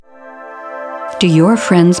Do your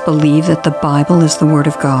friends believe that the Bible is the Word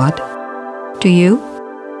of God? Do you?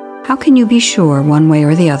 How can you be sure one way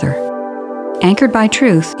or the other? Anchored by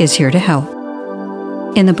Truth is here to help.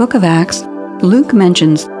 In the book of Acts, Luke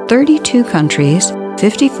mentions 32 countries,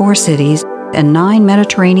 54 cities, and 9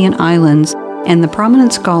 Mediterranean islands, and the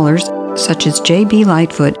prominent scholars, such as J.B.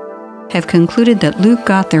 Lightfoot, have concluded that Luke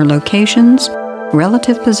got their locations,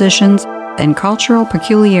 relative positions, and cultural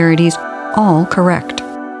peculiarities all correct.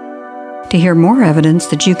 To hear more evidence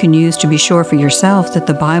that you can use to be sure for yourself that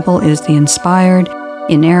the Bible is the inspired,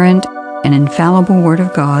 inerrant, and infallible Word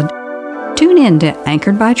of God, tune in to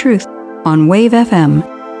Anchored by Truth on Wave FM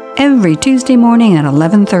every Tuesday morning at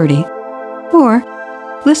 11:30, or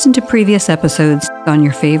listen to previous episodes on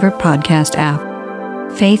your favorite podcast app.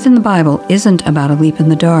 Faith in the Bible isn't about a leap in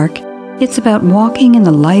the dark. It's about walking in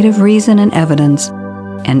the light of reason and evidence,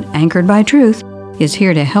 and Anchored by Truth is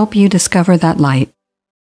here to help you discover that light.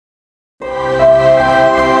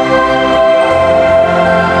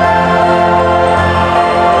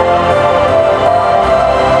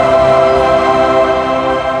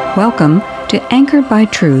 Welcome to Anchored by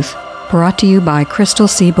Truth, brought to you by Crystal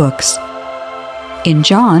Sea Books. In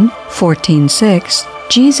John 14:6,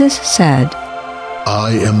 Jesus said,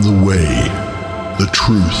 I am the way, the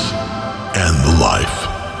truth, and the life.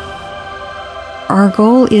 Our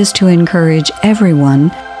goal is to encourage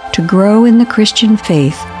everyone to grow in the Christian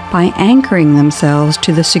faith by anchoring themselves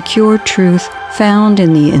to the secure truth found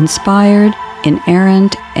in the inspired,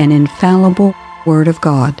 inerrant, and infallible Word of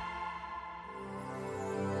God.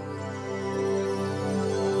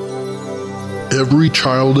 Every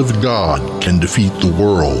child of God can defeat the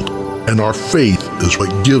world, and our faith is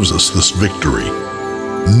what gives us this victory.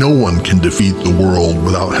 No one can defeat the world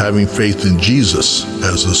without having faith in Jesus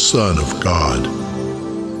as the Son of God.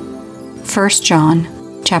 1 John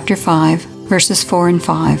chapter 5, verses 4 and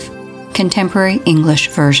 5, Contemporary English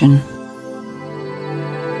Version.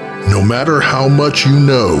 No matter how much you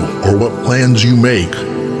know or what plans you make,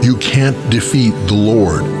 you can't defeat the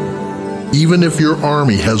Lord. Even if your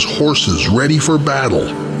army has horses ready for battle,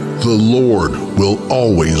 the Lord will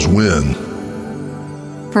always win.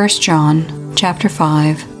 1 John chapter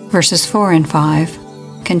 5, verses 4 and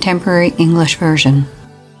 5, Contemporary English Version.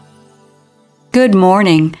 Good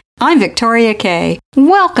morning. I'm Victoria Kay.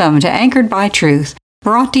 Welcome to Anchored by Truth,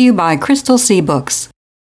 brought to you by Crystal Sea Books.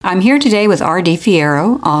 I'm here today with R.D.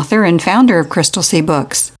 Fierro, author and founder of Crystal Sea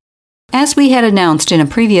Books. As we had announced in a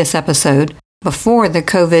previous episode, before the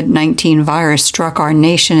COVID-19 virus struck our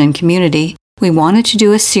nation and community, we wanted to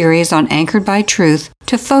do a series on Anchored by Truth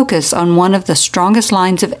to focus on one of the strongest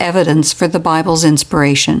lines of evidence for the Bible's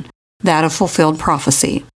inspiration, that of fulfilled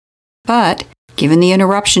prophecy. But, given the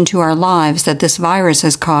interruption to our lives that this virus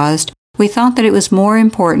has caused, we thought that it was more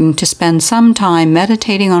important to spend some time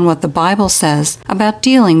meditating on what the Bible says about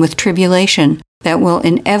dealing with tribulation that will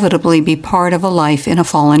inevitably be part of a life in a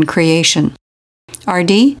fallen creation.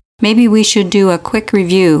 R.D., maybe we should do a quick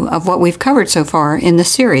review of what we've covered so far in the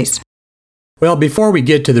series. Well, before we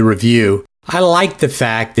get to the review, I like the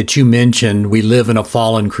fact that you mentioned we live in a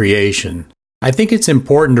fallen creation. I think it's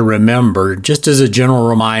important to remember, just as a general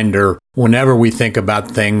reminder, whenever we think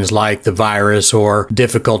about things like the virus or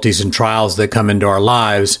difficulties and trials that come into our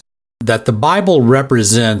lives, that the Bible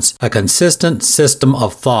represents a consistent system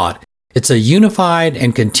of thought. It's a unified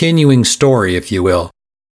and continuing story, if you will.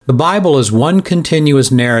 The Bible is one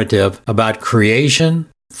continuous narrative about creation,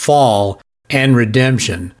 fall, and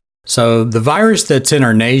redemption. So the virus that's in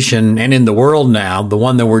our nation and in the world now, the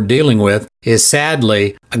one that we're dealing with, is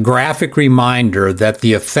sadly a graphic reminder that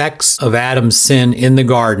the effects of Adam's sin in the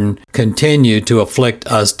garden continue to afflict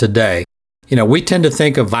us today. We tend to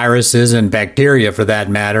think of viruses and bacteria, for that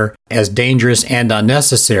matter, as dangerous and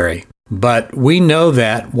unnecessary. But we know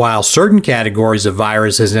that while certain categories of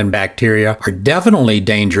viruses and bacteria are definitely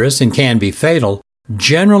dangerous and can be fatal,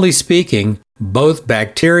 generally speaking, both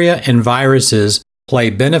bacteria and viruses play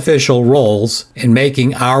beneficial roles in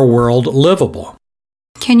making our world livable.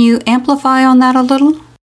 Can you amplify on that a little?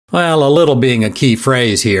 Well, a little being a key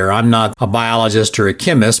phrase here. I'm not a biologist or a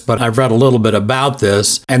chemist, but I've read a little bit about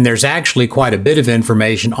this, and there's actually quite a bit of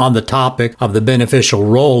information on the topic of the beneficial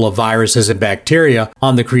role of viruses and bacteria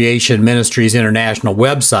on the Creation Ministries International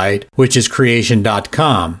website, which is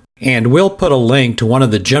creation.com. And we'll put a link to one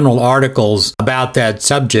of the general articles about that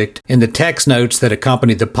subject in the text notes that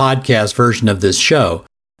accompany the podcast version of this show.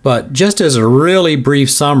 But just as a really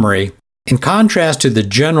brief summary, in contrast to the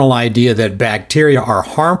general idea that bacteria are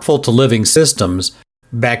harmful to living systems,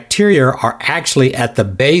 bacteria are actually at the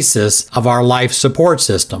basis of our life support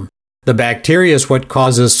system. The bacteria is what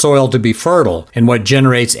causes soil to be fertile and what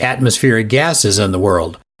generates atmospheric gases in the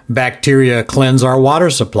world. Bacteria cleanse our water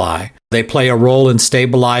supply. They play a role in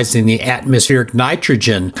stabilizing the atmospheric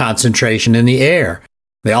nitrogen concentration in the air.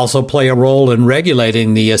 They also play a role in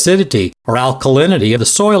regulating the acidity or alkalinity of the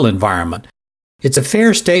soil environment. It's a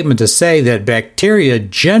fair statement to say that bacteria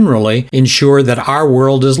generally ensure that our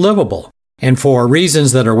world is livable. And for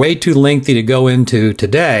reasons that are way too lengthy to go into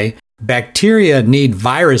today, bacteria need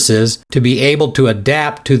viruses to be able to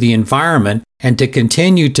adapt to the environment and to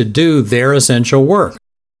continue to do their essential work.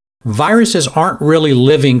 Viruses aren't really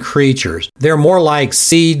living creatures. They're more like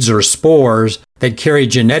seeds or spores that carry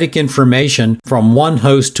genetic information from one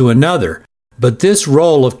host to another. But this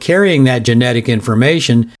role of carrying that genetic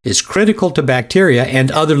information is critical to bacteria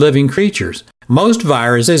and other living creatures. Most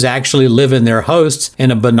viruses actually live in their hosts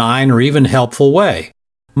in a benign or even helpful way.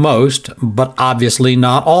 Most, but obviously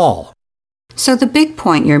not all. So the big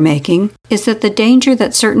point you're making is that the danger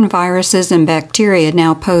that certain viruses and bacteria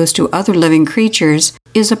now pose to other living creatures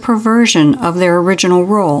is a perversion of their original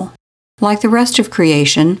role. Like the rest of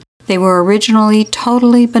creation, they were originally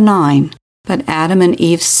totally benign, but Adam and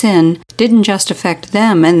Eve's sin didn't just affect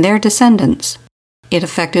them and their descendants. It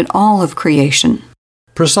affected all of creation.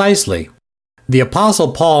 Precisely. The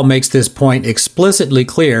Apostle Paul makes this point explicitly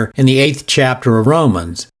clear in the 8th chapter of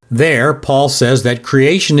Romans. There, Paul says that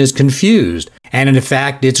creation is confused, and in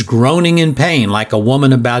fact, it's groaning in pain like a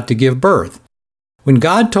woman about to give birth. When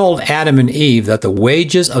God told Adam and Eve that the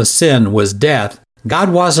wages of sin was death,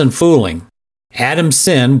 God wasn't fooling. Adam's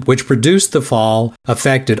sin, which produced the fall,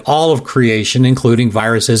 affected all of creation, including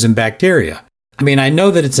viruses and bacteria. I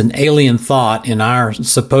know that it's an alien thought in our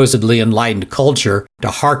supposedly enlightened culture to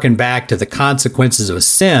hearken back to the consequences of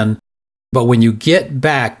sin, but when you get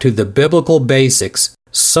back to the biblical basics,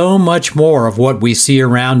 so much more of what we see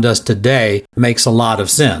around us today makes a lot of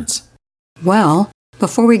sense. Well,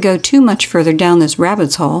 before we go too much further down this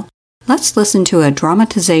rabbit's hole, let's listen to a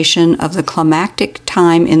dramatization of the climactic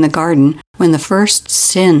time in the garden when the first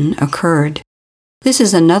sin occurred. This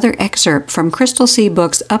is another excerpt from Crystal C.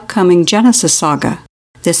 Book's upcoming Genesis saga.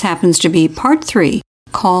 This happens to be part 3,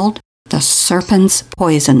 called The Serpent's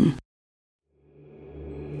Poison.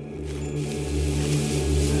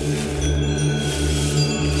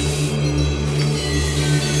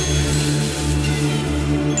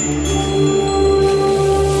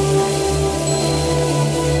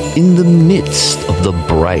 In the midst of the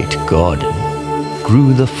bright garden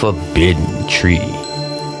grew the forbidden tree.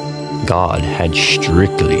 God had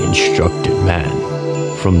strictly instructed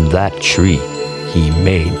man, from that tree he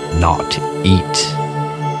may not eat.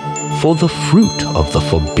 For the fruit of the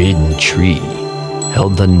forbidden tree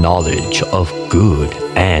held the knowledge of good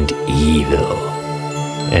and evil.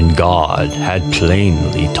 And God had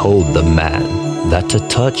plainly told the man that to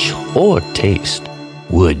touch or taste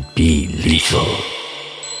would be lethal.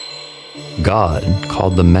 God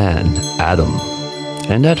called the man Adam,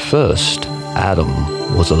 and at first Adam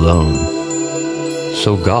was alone.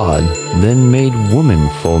 So God then made woman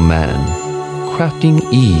for man, crafting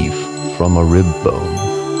Eve from a rib bone.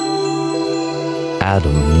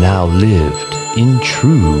 Adam now lived in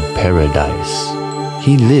true paradise.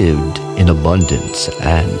 He lived in abundance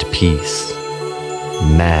and peace.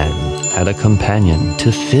 Man had a companion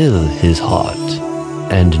to fill his heart,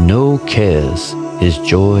 and no cares his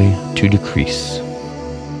joy to decrease.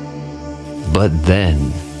 But then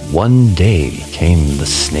one day came the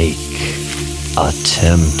snake, a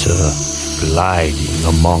tempter gliding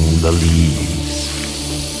among the leaves,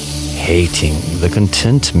 hating the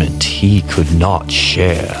contentment he could not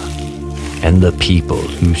share, and the people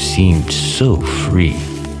who seemed so free.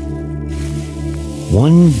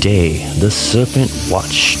 One day the serpent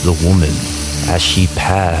watched the woman as she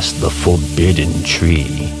passed the forbidden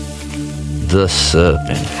tree. The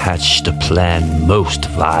serpent hatched a plan most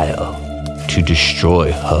vile to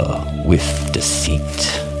destroy her with deceit.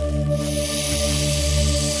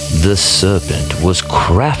 The serpent was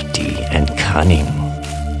crafty and cunning,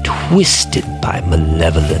 twisted by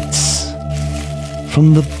malevolence.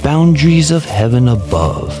 From the boundaries of heaven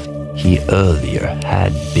above, he earlier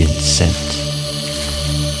had been sent.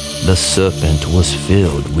 The serpent was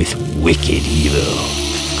filled with wicked evil,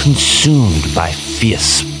 consumed by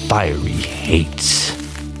fierce, fiery hate.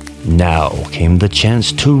 Now came the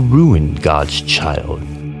chance to ruin God's child,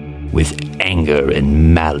 with anger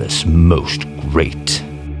and malice most great.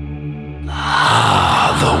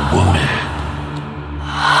 Ah, the woman.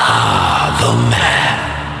 Ah, the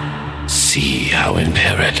man. See how in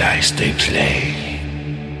paradise they play,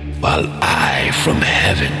 while I from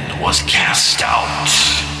heaven was cast out.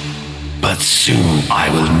 But soon I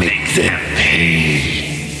will make them pay.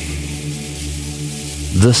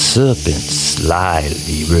 The serpent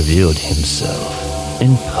slyly revealed himself,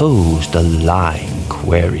 and posed a lying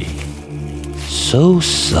query. So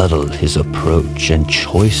subtle his approach and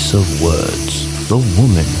choice of words, the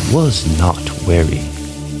woman was not wary.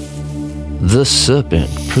 The serpent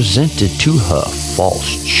presented to her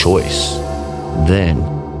false choice, then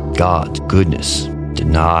God's goodness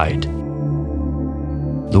denied.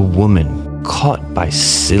 The woman, caught by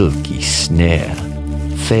silky snare,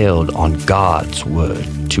 failed on God's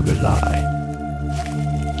word to rely.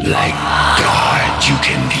 Like God you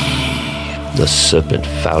can be, the serpent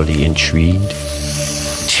foully intrigued.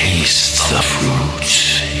 Taste the fruit,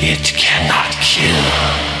 it cannot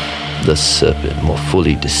kill. The serpent more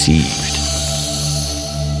fully deceived.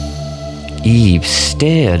 Eve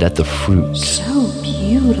stared at the fruit. So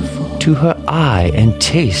beautiful. To her eye and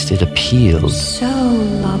taste it appealed. So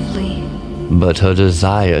lovely. But her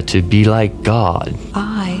desire to be like God,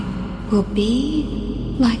 I will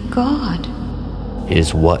be like God,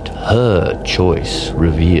 is what her choice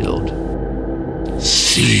revealed.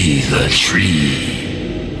 See the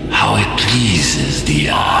tree, how it pleases the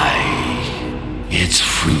eye, its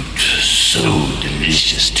fruit so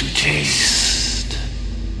delicious to taste.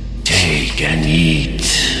 Take and eat,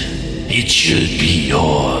 it should be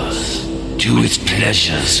yours. To its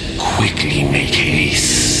pleasures quickly make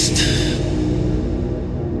haste.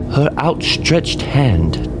 Her outstretched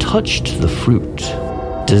hand touched the fruit.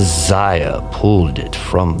 Desire pulled it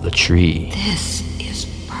from the tree. This is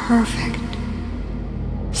perfect.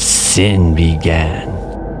 Sin began.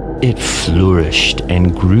 It flourished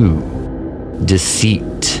and grew.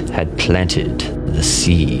 Deceit had planted the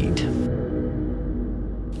seed.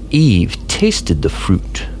 Eve tasted the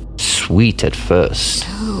fruit, sweet at first,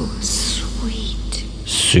 So sweet.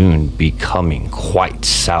 soon becoming quite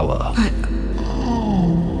sour. But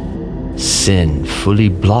Sin fully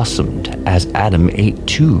blossomed as Adam ate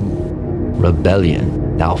too,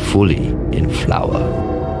 rebellion now fully in flower.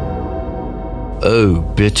 Oh,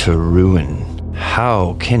 bitter ruin,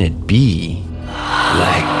 how can it be?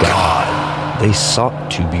 Like God, they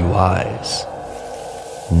sought to be wise.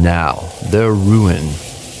 Now their ruin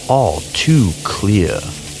all too clear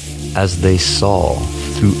as they saw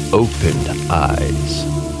through opened eyes.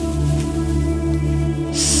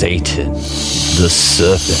 Satan, the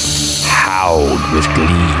serpent, howled with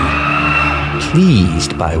glee,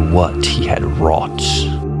 pleased by what he had wrought.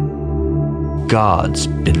 God's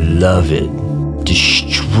beloved,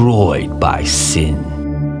 destroyed by sin,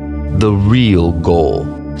 the real goal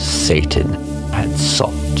Satan had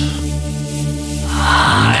sought.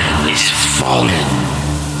 Man is fallen.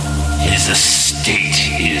 His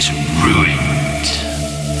estate is ruined,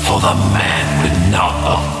 for the man would not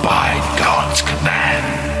abide God's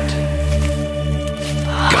command.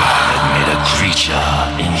 God had made a creature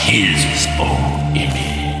in his own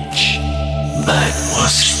image, but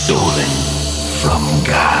was stolen from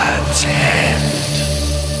God's hand.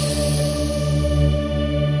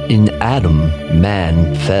 In Adam,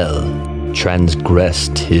 man fell,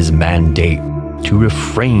 transgressed his mandate to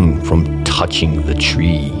refrain from touching the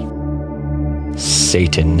tree.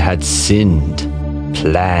 Satan had sinned,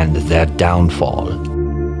 planned their downfall,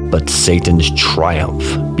 but Satan's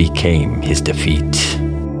triumph became his defeat.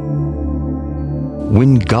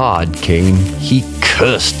 When God came, he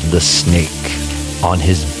cursed the snake. On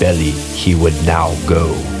his belly he would now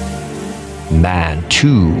go. Man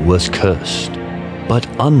too was cursed, but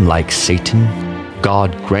unlike Satan,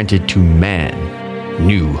 God granted to man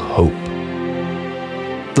new hope.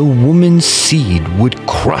 The woman's seed would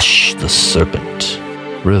crush the serpent,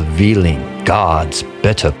 revealing God's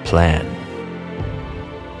better plan.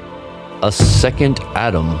 A second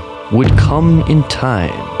Adam would come in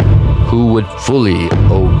time, who would fully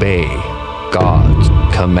obey God's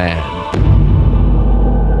command.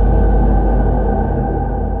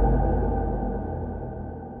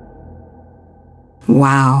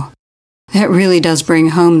 wow, that really does bring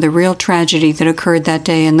home the real tragedy that occurred that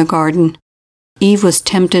day in the garden. Eve was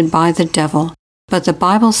tempted by the devil, but the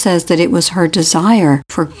Bible says that it was her desire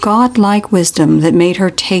for God-like wisdom that made her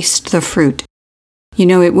taste the fruit. You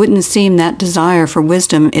know, it wouldn't seem that desire for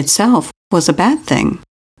wisdom itself was a bad thing.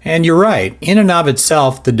 And you're right, in and of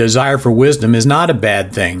itself, the desire for wisdom is not a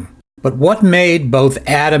bad thing. But what made both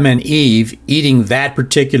Adam and Eve eating that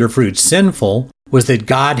particular fruit sinful was that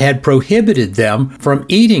God had prohibited them from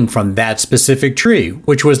eating from that specific tree,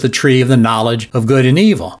 which was the tree of the knowledge of good and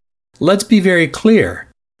evil. Let's be very clear.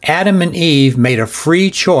 Adam and Eve made a free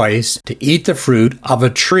choice to eat the fruit of a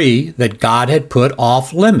tree that God had put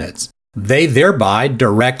off limits. They thereby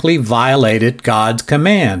directly violated God's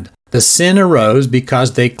command. The sin arose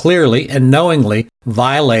because they clearly and knowingly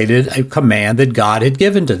violated a command that God had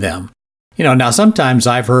given to them. Now sometimes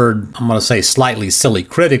I've heard, I'm going to say slightly silly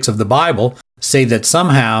critics of the Bible say that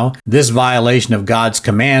somehow this violation of God's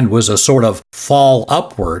command was a sort of fall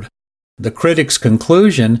upward. The critic's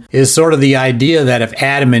conclusion is sort of the idea that if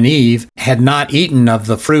Adam and Eve had not eaten of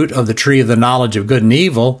the fruit of the tree of the knowledge of good and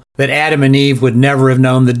evil, that Adam and Eve would never have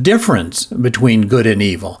known the difference between good and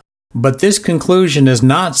evil. But this conclusion is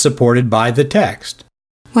not supported by the text.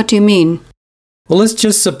 What do you mean? Well, let's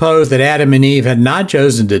just suppose that Adam and Eve had not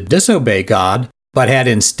chosen to disobey God, but had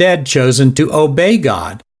instead chosen to obey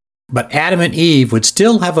God. But Adam and Eve would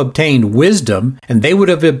still have obtained wisdom, and they would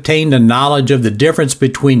have obtained a knowledge of the difference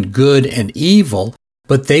between good and evil,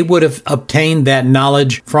 but they would have obtained that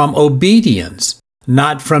knowledge from obedience,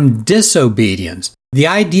 not from disobedience. The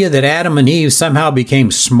idea that Adam and Eve somehow became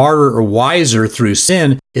smarter or wiser through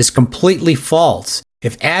sin is completely false.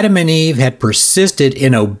 If Adam and Eve had persisted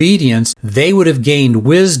in obedience, they would have gained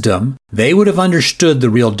wisdom, they would have understood the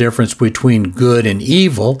real difference between good and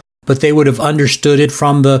evil, but they would have understood it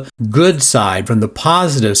from the good side, from the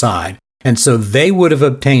positive side. And so they would have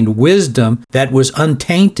obtained wisdom that was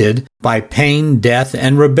untainted by pain, death,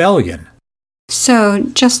 and rebellion. So,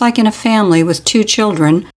 just like in a family with two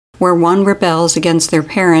children, where one rebels against their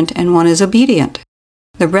parent and one is obedient.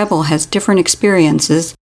 The rebel has different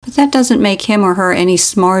experiences, but that doesn't make him or her any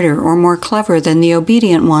smarter or more clever than the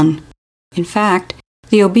obedient one. In fact,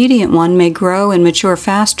 the obedient one may grow and mature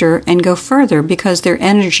faster and go further because their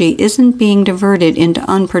energy isn't being diverted into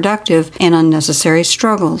unproductive and unnecessary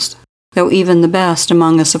struggles. Though even the best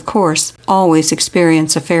among us, of course, always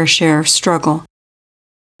experience a fair share of struggle.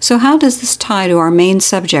 So how does this tie to our main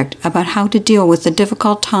subject about how to deal with the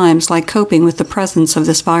difficult times like coping with the presence of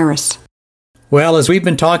this virus? Well, as we've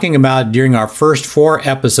been talking about during our first 4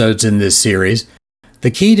 episodes in this series,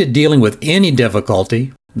 the key to dealing with any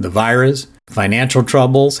difficulty, the virus, financial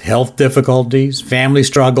troubles, health difficulties, family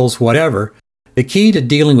struggles, whatever, the key to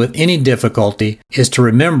dealing with any difficulty is to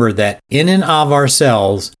remember that in and of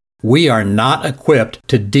ourselves, we are not equipped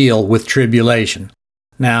to deal with tribulation.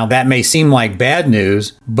 Now, that may seem like bad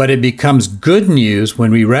news, but it becomes good news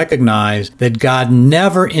when we recognize that God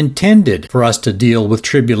never intended for us to deal with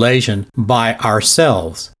tribulation by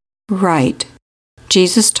ourselves. Right.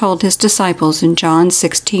 Jesus told his disciples in John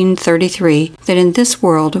 16:33 that in this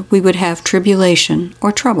world we would have tribulation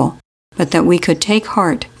or trouble, but that we could take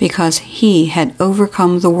heart because he had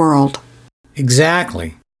overcome the world.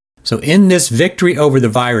 Exactly. So in this Victory Over the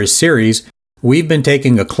Virus series, we've been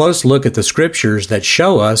taking a close look at the scriptures that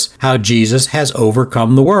show us how Jesus has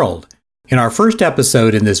overcome the world. In our first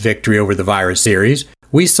episode in this Victory Over the Virus series,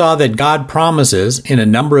 we saw that God promises in a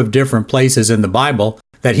number of different places in the Bible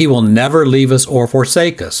that he will never leave us or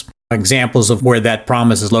forsake us. Examples of where that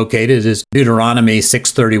promise is located is Deuteronomy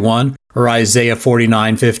 6:31 or Isaiah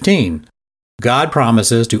 49:15. God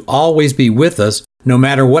promises to always be with us no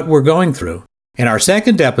matter what we're going through. In our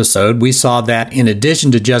second episode, we saw that in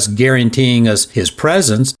addition to just guaranteeing us his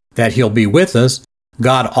presence, that he'll be with us,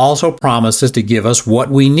 God also promises to give us what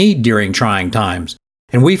we need during trying times.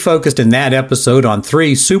 And we focused in that episode on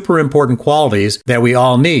 3 super important qualities that we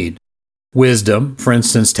all need. Wisdom, for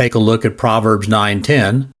instance, take a look at Proverbs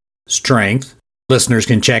 9:10. Strength, listeners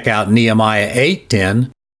can check out Nehemiah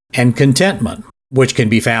 8:10. And contentment, which can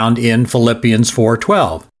be found in Philippians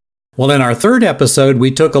 4:12. Well, in our third episode,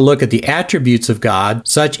 we took a look at the attributes of God,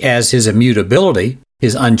 such as his immutability,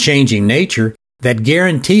 his unchanging nature, that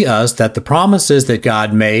guarantee us that the promises that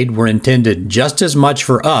God made were intended just as much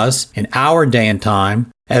for us in our day and time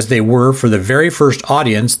as they were for the very first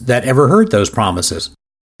audience that ever heard those promises.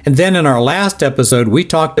 And then in our last episode, we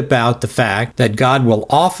talked about the fact that God will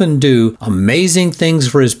often do amazing things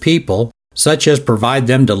for his people, such as provide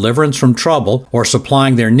them deliverance from trouble or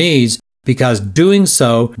supplying their needs, because doing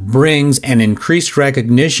so brings an increased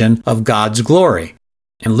recognition of God's glory.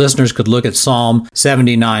 And listeners could look at Psalm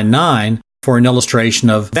 79:9 for an illustration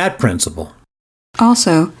of that principle.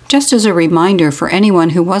 Also, just as a reminder for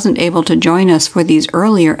anyone who wasn't able to join us for these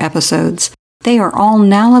earlier episodes, they are all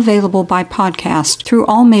now available by podcast through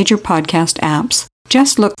all major podcast apps.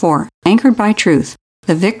 Just look for Anchored by Truth,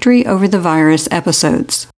 the Victory Over the Virus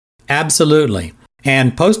episodes. Absolutely.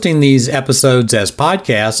 And posting these episodes as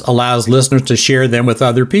podcasts allows listeners to share them with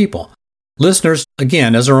other people. Listeners,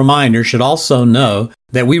 again, as a reminder, should also know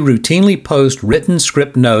that we routinely post written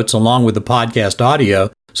script notes along with the podcast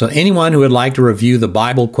audio, so anyone who would like to review the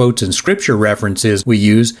Bible quotes and scripture references we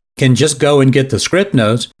use can just go and get the script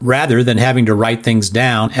notes rather than having to write things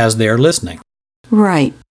down as they are listening.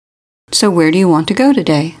 Right. So where do you want to go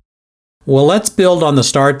today? Well, let's build on the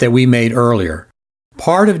start that we made earlier.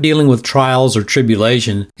 Part of dealing with trials or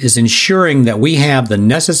tribulation is ensuring that we have the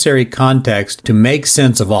necessary context to make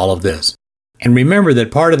sense of all of this. And remember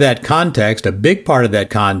that part of that context, a big part of that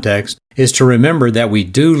context, is to remember that we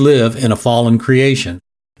do live in a fallen creation.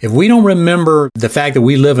 If we don't remember the fact that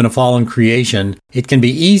we live in a fallen creation, it can be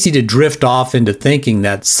easy to drift off into thinking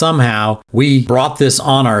that somehow we brought this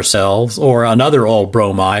on ourselves, or another old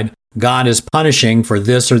bromide, God is punishing for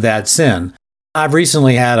this or that sin. I've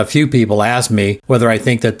recently had a few people ask me whether I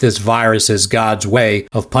think that this virus is God's way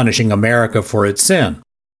of punishing America for its sin.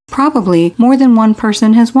 Probably more than one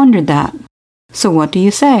person has wondered that. So what do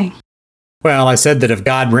you say? Well, I said that if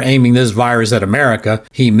God were aiming this virus at America,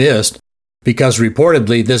 he missed, because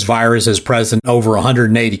reportedly this virus is present over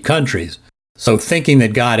 180 countries. So thinking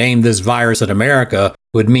that God aimed this virus at America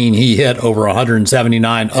would mean he hit over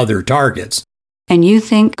 179 other targets. And you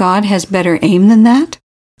think God has better aim than that?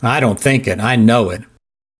 I don't think it, I know it.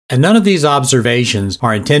 And none of these observations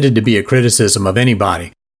are intended to be a criticism of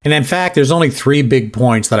anybody. And in fact, there's only 3 big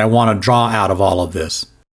points that I want to draw out of all of this.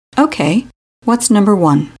 Okay, what's number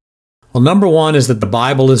 1? Well, number 1 is that the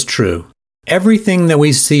Bible is true. Everything that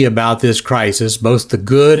we see about this crisis, both the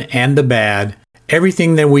good and the bad,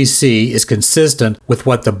 everything that we see is consistent with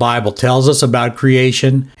what the Bible tells us about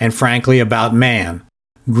creation and, frankly, about man.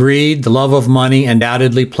 Greed, the love of money,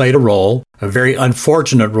 undoubtedly played a role, a very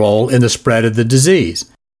unfortunate role, in the spread of the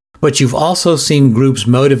disease. But you've also seen groups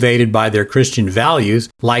motivated by their Christian values,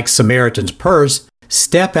 like Samaritan's Purse,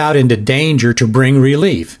 step out into danger to bring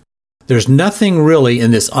relief. There's nothing really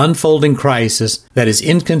in this unfolding crisis that is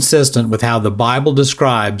inconsistent with how the Bible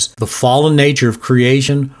describes the fallen nature of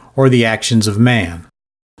creation or the actions of man.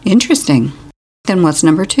 Interesting. Then what's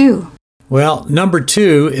number 2? Well, number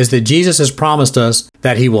 2 is that Jesus has promised us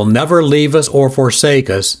that he will never leave us or forsake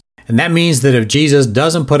us, and that means that if Jesus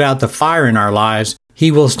doesn't put out the fire in our lives, he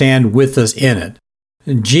will stand with us in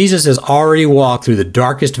it. Jesus has already walked through the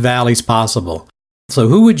darkest valleys possible. So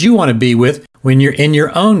who would you want to be with when you're in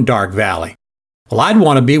your own dark valley? Well, I'd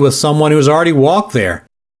want to be with someone who's already walked there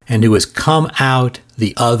and who has come out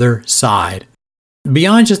the other side.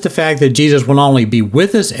 Beyond just the fact that Jesus will not only be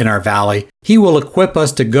with us in our valley, he will equip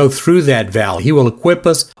us to go through that valley. He will equip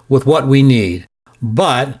us with what we need.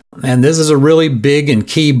 But, and this is a really big and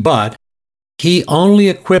key but, he only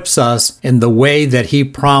equips us in the way that he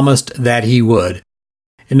promised that he would.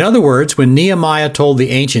 In other words, when Nehemiah told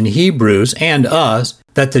the ancient Hebrews and us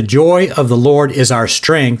that the joy of the Lord is our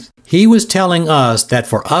strength, he was telling us that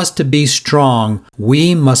for us to be strong,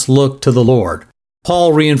 we must look to the Lord.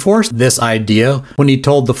 Paul reinforced this idea when he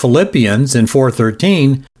told the Philippians in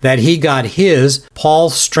 4:13 that he got his,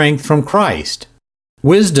 Paul's, strength from Christ.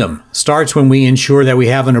 Wisdom starts when we ensure that we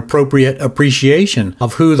have an appropriate appreciation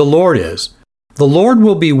of who the Lord is. The Lord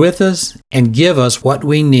will be with us and give us what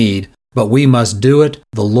we need, but we must do it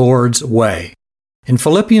the Lord's way. In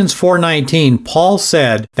Philippians 4:19, Paul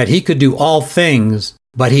said that he could do all things,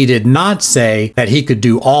 but he did not say that he could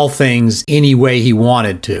do all things any way he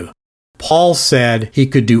wanted to. Paul said he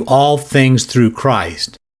could do all things through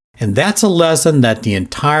Christ. And that's a lesson that the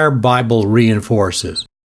entire Bible reinforces.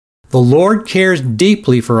 The Lord cares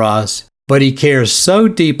deeply for us, but he cares so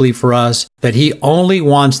deeply for us that he only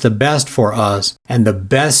wants the best for us, and the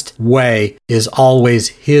best way is always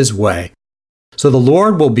his way. So the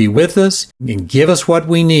Lord will be with us and give us what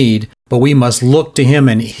we need, but we must look to him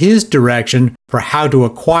in his direction for how to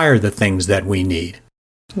acquire the things that we need.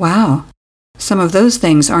 Wow. Some of those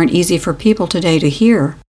things aren't easy for people today to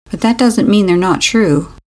hear, but that doesn't mean they're not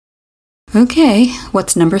true. Okay,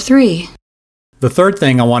 what's number 3? The third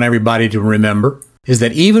thing I want everybody to remember is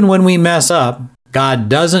that even when we mess up, God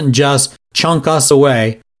doesn't just chunk us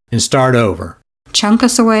away and start over. Chunk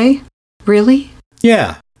us away? Really?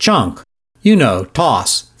 Yeah, chunk. You know,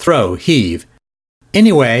 toss, throw, heave.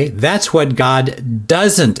 Anyway, that's what God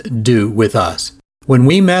doesn't do with us. When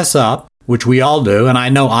we mess up, which we all do, and I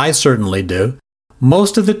know I certainly do,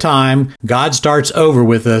 most of the time, God starts over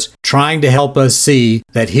with us, trying to help us see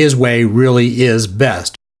that his way really is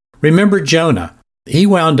best. Remember Jonah. He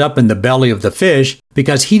wound up in the belly of the fish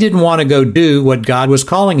because he didn't want to go do what God was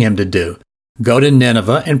calling him to do, go to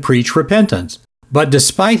Nineveh and preach repentance. But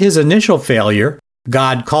despite his initial failure,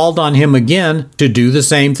 God called on him again to do the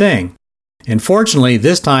same thing. And fortunately,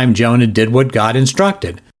 this time Jonah did what God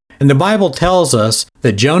instructed. And the Bible tells us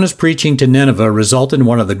that Jonah's preaching to Nineveh resulted in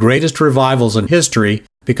one of the greatest revivals in history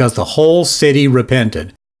because the whole city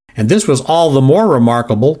repented. And this was all the more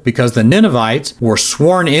remarkable because the Ninevites were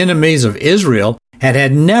sworn enemies of Israel and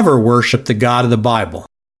had never worshipped the God of the Bible.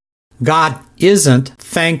 God isn't,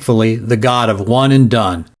 thankfully, the God of one and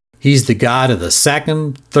done. He's the God of the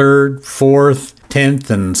 2nd, 3rd, 4th,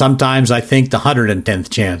 10th, and sometimes I think the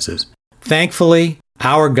 110th chances. Thankfully,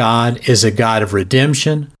 our God is a God of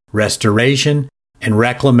redemption, restoration, and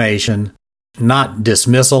reclamation, not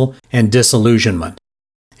dismissal and disillusionment.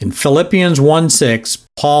 In Philippians 1:6,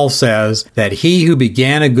 Paul says that he who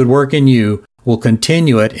began a good work in you will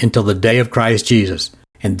continue it until the day of Christ Jesus.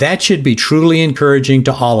 And that should be truly encouraging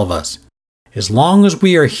to all of us. As long as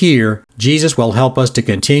we are here, Jesus will help us to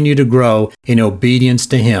continue to grow in obedience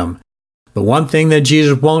to Him. The one thing that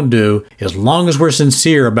Jesus won't do, as long as we're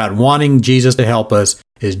sincere about wanting Jesus to help us,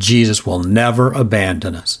 is Jesus will never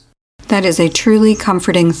abandon us. That is a truly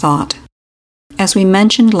comforting thought. As we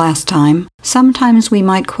mentioned last time, sometimes we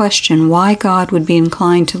might question why God would be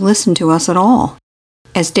inclined to listen to us at all.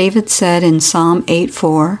 As David said in Psalm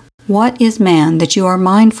 8:4, "What is man that you are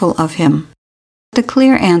mindful of him?" The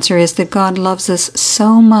clear answer is that God loves us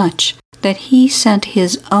so much that He sent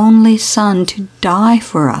His only Son to die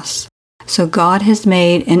for us. So God has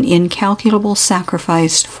made an incalculable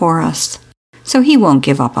sacrifice for us. So He won't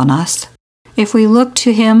give up on us. If we look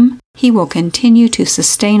to Him, He will continue to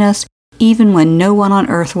sustain us even when no one on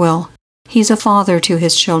earth will. He's a father to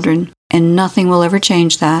His children, and nothing will ever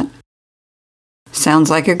change that. Sounds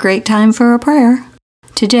like a great time for a prayer.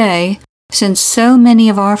 Today, since so many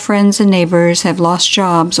of our friends and neighbors have lost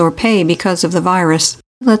jobs or pay because of the virus,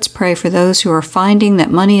 let's pray for those who are finding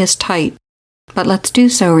that money is tight. But let's do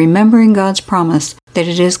so remembering God's promise that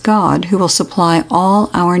it is God who will supply all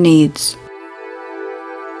our needs.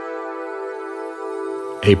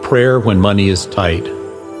 A prayer when money is tight.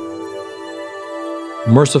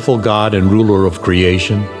 Merciful God and ruler of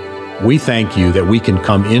creation, we thank you that we can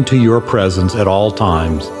come into your presence at all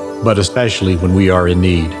times, but especially when we are in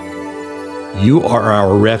need. You are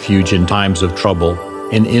our refuge in times of trouble,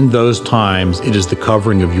 and in those times it is the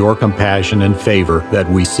covering of your compassion and favor that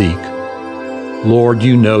we seek. Lord,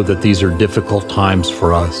 you know that these are difficult times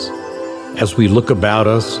for us. As we look about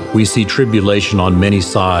us, we see tribulation on many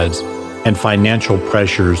sides, and financial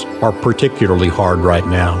pressures are particularly hard right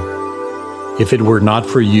now. If it were not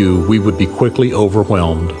for you, we would be quickly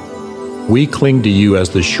overwhelmed. We cling to you as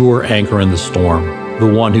the sure anchor in the storm,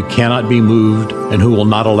 the one who cannot be moved and who will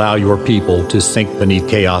not allow your people to sink beneath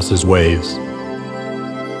chaos's waves.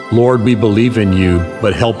 Lord, we believe in you,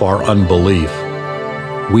 but help our unbelief.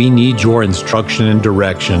 We need your instruction and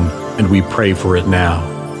direction, and we pray for it now.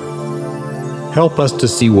 Help us to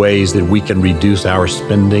see ways that we can reduce our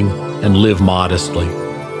spending and live modestly.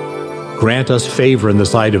 Grant us favor in the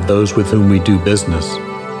sight of those with whom we do business.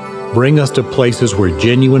 Bring us to places where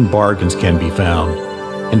genuine bargains can be found,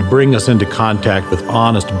 and bring us into contact with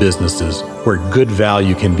honest businesses where good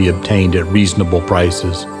value can be obtained at reasonable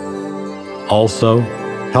prices. Also,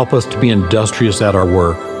 help us to be industrious at our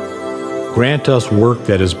work. Grant us work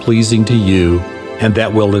that is pleasing to you and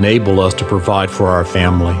that will enable us to provide for our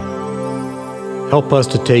family. Help us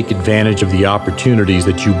to take advantage of the opportunities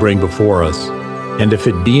that you bring before us, and if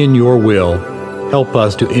it be in your will, help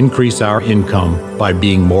us to increase our income by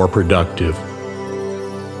being more productive.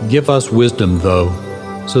 Give us wisdom, though,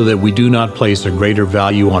 so that we do not place a greater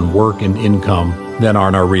value on work and income than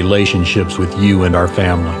on our relationships with you and our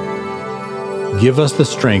family. Give us the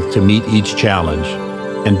strength to meet each challenge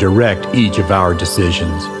and direct each of our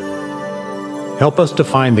decisions. Help us to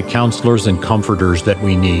find the counselors and comforters that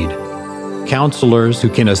we need. Counselors who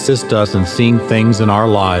can assist us in seeing things in our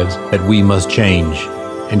lives that we must change,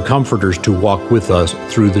 and comforters to walk with us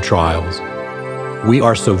through the trials. We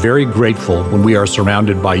are so very grateful when we are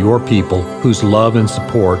surrounded by your people whose love and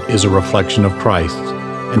support is a reflection of Christ,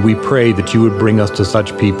 and we pray that you would bring us to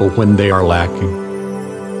such people when they are lacking.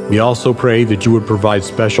 We also pray that you would provide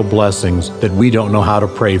special blessings that we don't know how to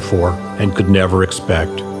pray for and could never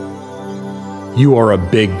expect. You are a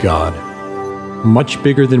big God, much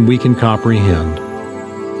bigger than we can comprehend.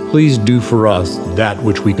 Please do for us that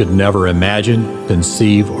which we could never imagine,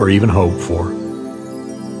 conceive, or even hope for.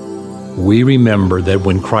 We remember that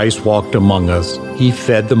when Christ walked among us, he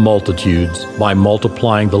fed the multitudes by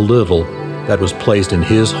multiplying the little that was placed in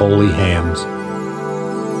his holy hands.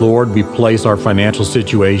 Lord, we place our financial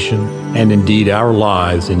situation and indeed our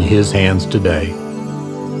lives in his hands today.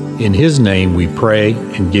 In his name we pray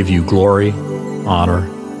and give you glory, honor,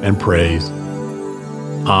 and praise.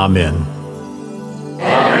 Amen.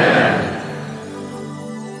 Amen.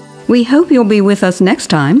 We hope you'll be with us next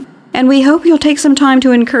time, and we hope you'll take some time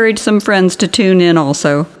to encourage some friends to tune in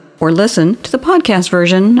also, or listen to the podcast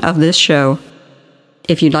version of this show.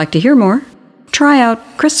 If you'd like to hear more, try out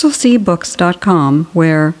crystalseabooks.com,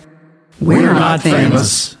 where we're not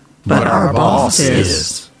famous, but our boss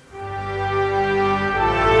is.